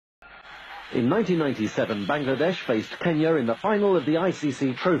In 1997, Bangladesh faced Kenya in the final of the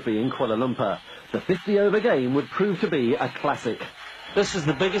ICC Trophy in Kuala Lumpur. The 50-over game would prove to be a classic. This is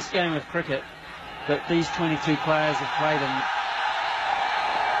the biggest game of cricket that these 22 players have played in.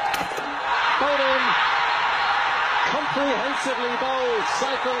 Bowled in. Comprehensively bowled.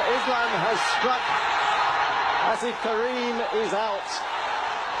 Saiful Islam has struck as if Kareem is out.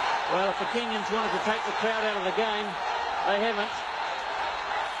 Well, if the Kenyans wanted to take the crowd out of the game, they haven't.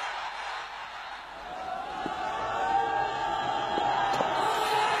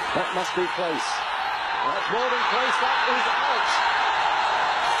 That must be close. That's more than close. That is out.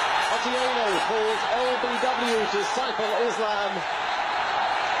 Otieno calls LBW to Saiful Islam.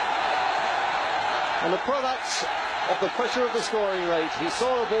 And the product of the pressure of the scoring rate, he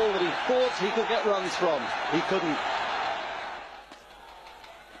saw a ball that he thought he could get runs from. He couldn't.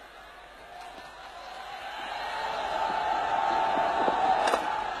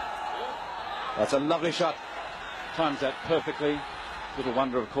 That's a lovely shot. Times that perfectly. Little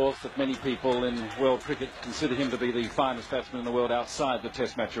wonder, of course, that many people in world cricket consider him to be the finest batsman in the world outside the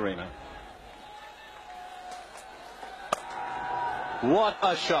Test match arena. What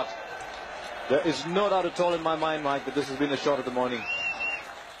a shot. There is no doubt at all in my mind, Mike, that this has been the shot of the morning.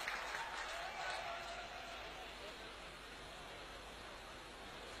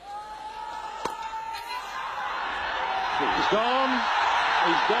 He's gone.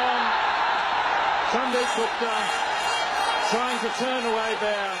 He's gone. Sandeep Gupta trying to turn away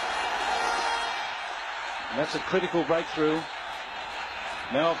there. And that's a critical breakthrough.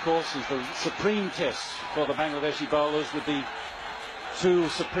 Now, of course, is the supreme test for the Bangladeshi bowlers with the two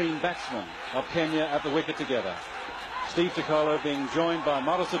supreme batsmen of Kenya at the wicket together. Steve Tikolo being joined by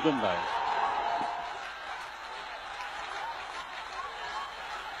Morris Adumbe.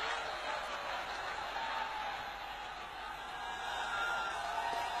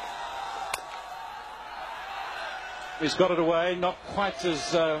 He's got it away, not quite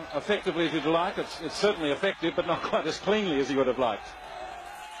as effectively as you'd like. It's certainly effective, but not quite as cleanly as he would have liked.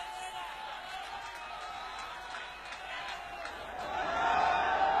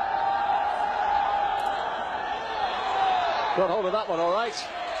 Got hold of that one, all right.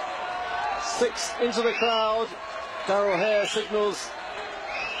 6 into the crowd. Darryl Hare signals.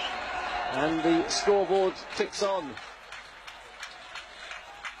 And the scoreboard ticks on.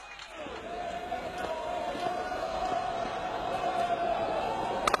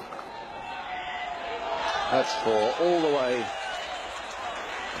 That's 4 all the way.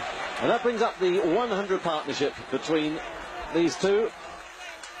 And that brings up the 100 partnership between these two.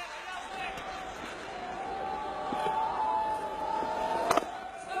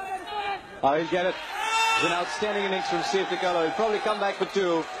 Oh, he'll get it. It's an outstanding innings from Steve Tikolo. He'll probably come back for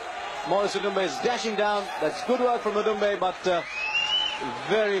 2. Morris Adumbe is dashing down. That's good work from Adumbe, but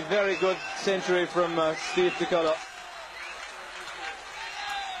very, very good century from Steve Tikolo.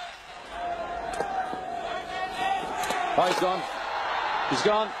 Oh, he's gone. He's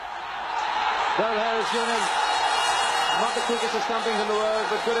gone. Darryl Hare is given him. Not the quickest of stumpings in the world,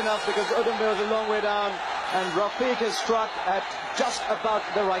 but good enough because Adumbe was a long way down. And Rafiq has struck at just about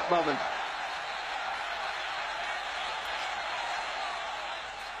the right moment.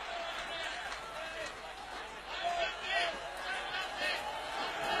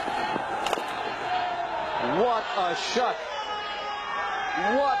 What a shot.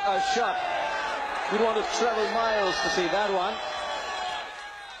 What a shot. You'd want to travel miles to see that one.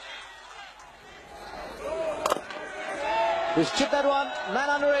 He's chipped that one. Man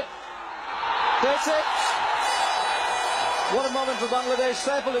under it. Takes it. What a moment for Bangladesh.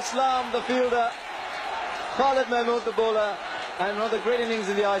 Saiful Islam, the fielder. Khalid Mahmood, the bowler. And one of the great innings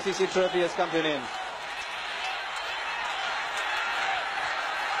in the ICC Trophy has come to an end.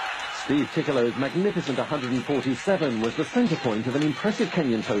 Steve Tikolo's magnificent 147 was the centre point of an impressive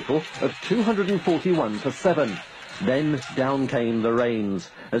Kenyan total of 241 for 7. Then down came the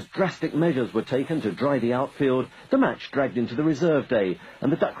rains. As drastic measures were taken to dry the outfield, the match dragged into the reserve day,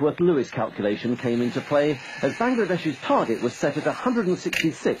 and the Duckworth-Lewis calculation came into play as Bangladesh's target was set at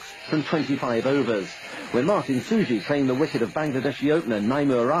 166 from 25 overs. When Martin Suji claimed the wicket of Bangladeshi opener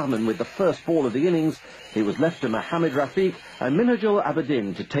Naimur Rahman with the first ball of the innings, it was left to Mohammad Rafiq and Minhajul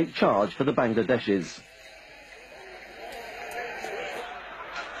Abedin to take charge for the Bangladeshis.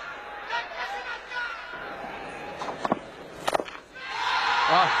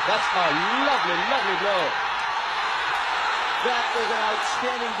 Oh, that's a lovely, lovely blow. That is an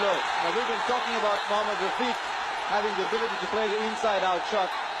outstanding blow. Now, we've been talking about Mohammad Rafiq having the ability to play the inside-out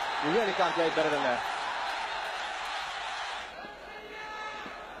shot. You really can't play it better than that.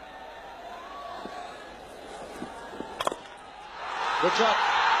 Good shot.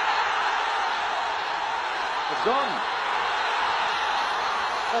 It's gone.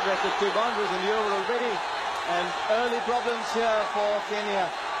 That rested 2 boundaries in the over already. And early problems here for Kenya.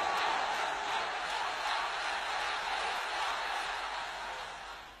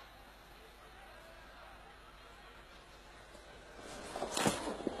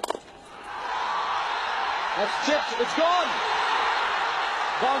 That's chipped, it's gone!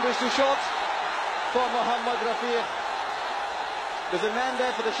 Boundaries too short for Mohammad Rafiq. There's a man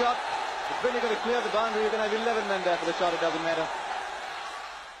there for the shot. But when you're going to clear the boundary, you're going to have 11 men there for the shot, it doesn't matter.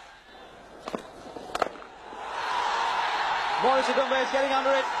 Morris Idumbe is getting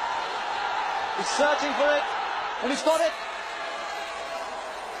under it. He's searching for it. And he's got it.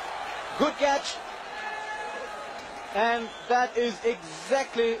 Good catch. And that is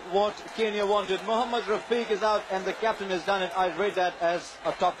exactly what Kenya wanted. Mohammad Rafiq is out and the captain has done it. I rate that as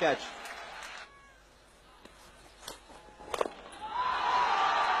a top catch.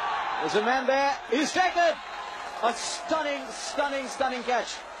 There's a man there. He's taken it. A stunning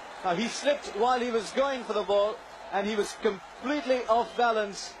catch. Now he slipped while he was going for the ball and he was completely off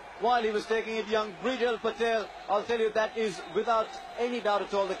balance while he was taking it. Young Brijal Patel, I'll tell you, that is without any doubt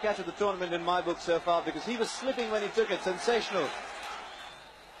at all the catch of the tournament in my book so far, because he was slipping when he took it. Sensational.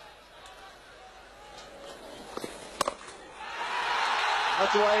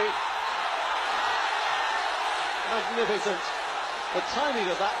 That's away. Magnificent. The timing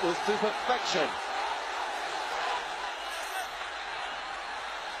of that was to perfection.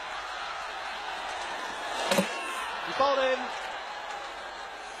 He bowled in.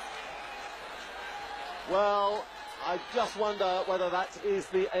 Well, I just wonder whether that is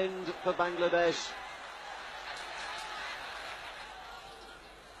the end for Bangladesh.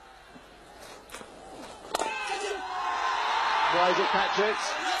 Tries to catch it,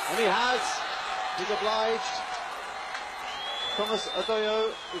 and he has. He's obliged. Thomas Adoyo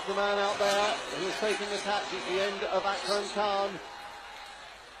is the man out there who is taking the catch at the end of Akram Khan.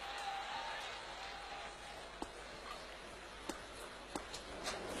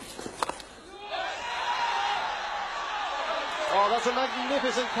 Oh, that's a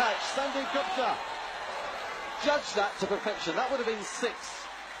magnificent catch. Sandeep Gupta judged that to perfection. That would have been 6.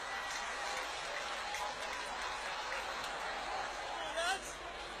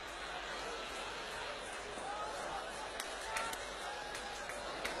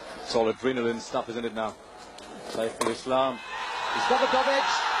 It's all adrenaline stuff, isn't it now? Saiful Islam. He's got the top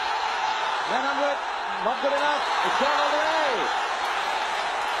edge. Man under it. Not good enough. It's gone all the way.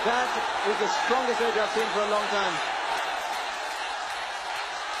 That is the strongest edge I've seen for a long time.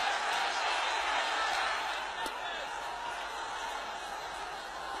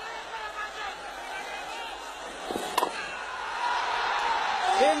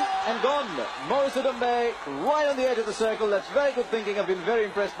 In and gone. Morris Idumbe right on the edge of the circle. That's very good thinking. I've been very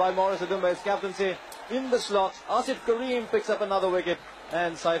impressed by Morris Idumbe's captaincy in the slot. Asif Karim picks up another wicket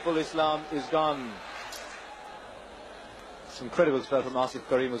and Saiful Islam is gone. It's an incredible spell from Asif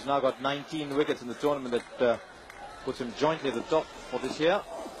Karim, who's now got 19 wickets in the tournament. That puts him jointly at the top for this year.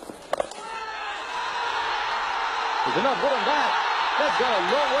 He's enough good on that. That's gone a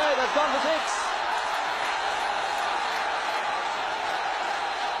long way. That's gone for 6.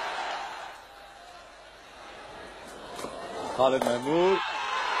 Khalid Mahmood.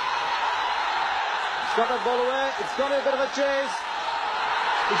 He's got that ball away. It's gone a bit of a chase.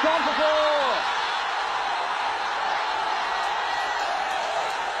 He's gone for 4.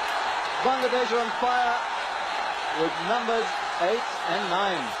 Bangladesh are on fire with numbers 8 and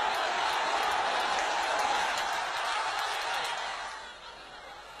 9.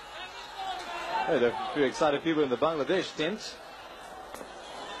 Hey, there are a few excited people in the Bangladesh tent.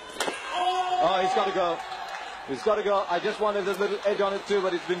 Oh, he's got to go. He's got to go. I just wanted a little edge on it too,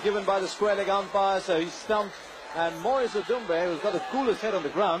 but it's been given by the square leg umpire, so he's stumped. And Morris Idumbe, who's got the coolest head on the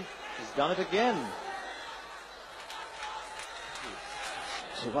ground, has done it again.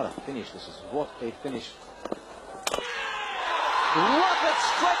 So what a finish this is. What a finish. Rocket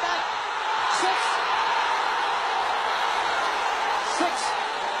straight back. 6. 6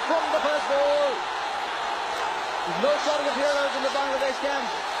 from the first ball. No shortage of heroes in the Bangladesh camp.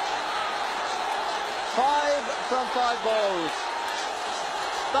 5 from 5 balls.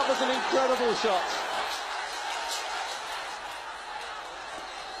 That was an incredible shot.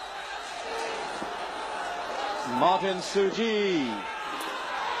 Martin Suji.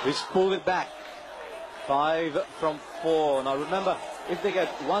 He's pulled it back. 5 from 4. Now remember, if they get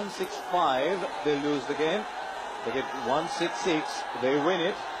 165, they lose the game. They get 166, they win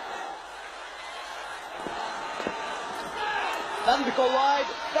it. That'll be called wide.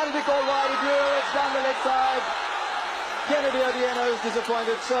 That'll be called wide. It's down the leg side. Kennedy Odieno is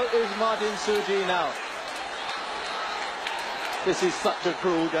disappointed. So is Martin Suji now. This is such a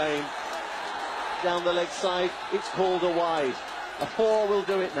cruel game. Down the leg side, it's called a wide. A 4 will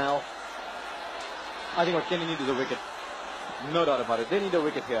do it now. I think what Kenya needs is a wicket. No doubt about it. They need a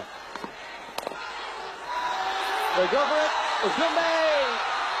wicket here. They go for it. Uzumbe!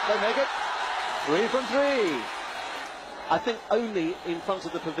 They make it. 3 from 3. I think only in front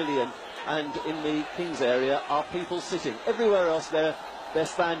of the pavilion and in the King's area are people sitting. Everywhere else they're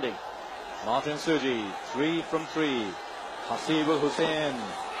standing. Martin Suji, 3 from 3. Hasibul Hussain.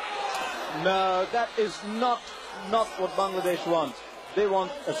 No, that is not what Bangladesh wants. They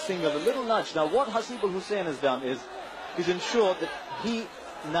want a single, a little nudge. Now, what Hasibul Hussain has done is he's ensured that he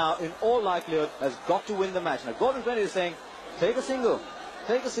now, in all likelihood, has got to win the match. Now, Gordon Fenty is saying, take a single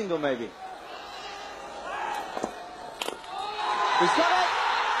maybe. He's got it!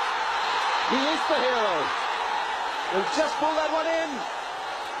 He is the hero. They'll just pull that one in.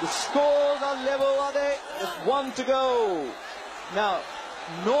 The scores are level, are they? There's 1 to go. Now,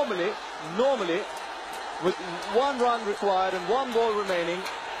 normally, with 1 run required and 1 ball remaining,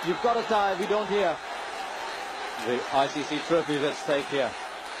 you've got a tie. We don't hear. The ICC Trophy is at stake here.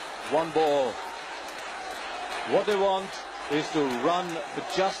 1 ball. What they want is to run for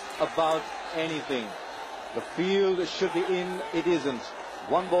just about anything. The field should be in. It isn't.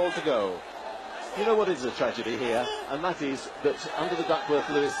 1 ball to go. You know what is a tragedy here? And that is that under the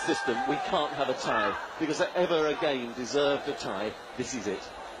Duckworth-Lewis system, we can't have a tie. Because they ever again deserved a tie. This is it.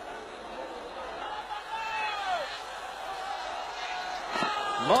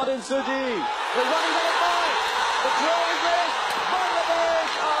 Martin Suji. They're running at it back. The throw is missed.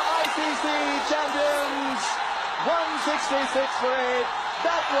 Bangladesh are ICC champions. 166 for 8.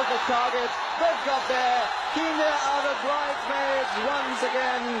 That was the target. They've got there. Kenya are the bridesmaids once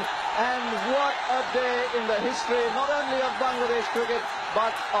again. And what a day in the history, not only of Bangladesh cricket,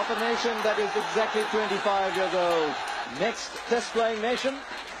 but of a nation that is exactly 25 years old. Next test playing nation,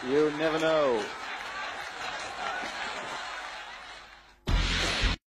 you never know.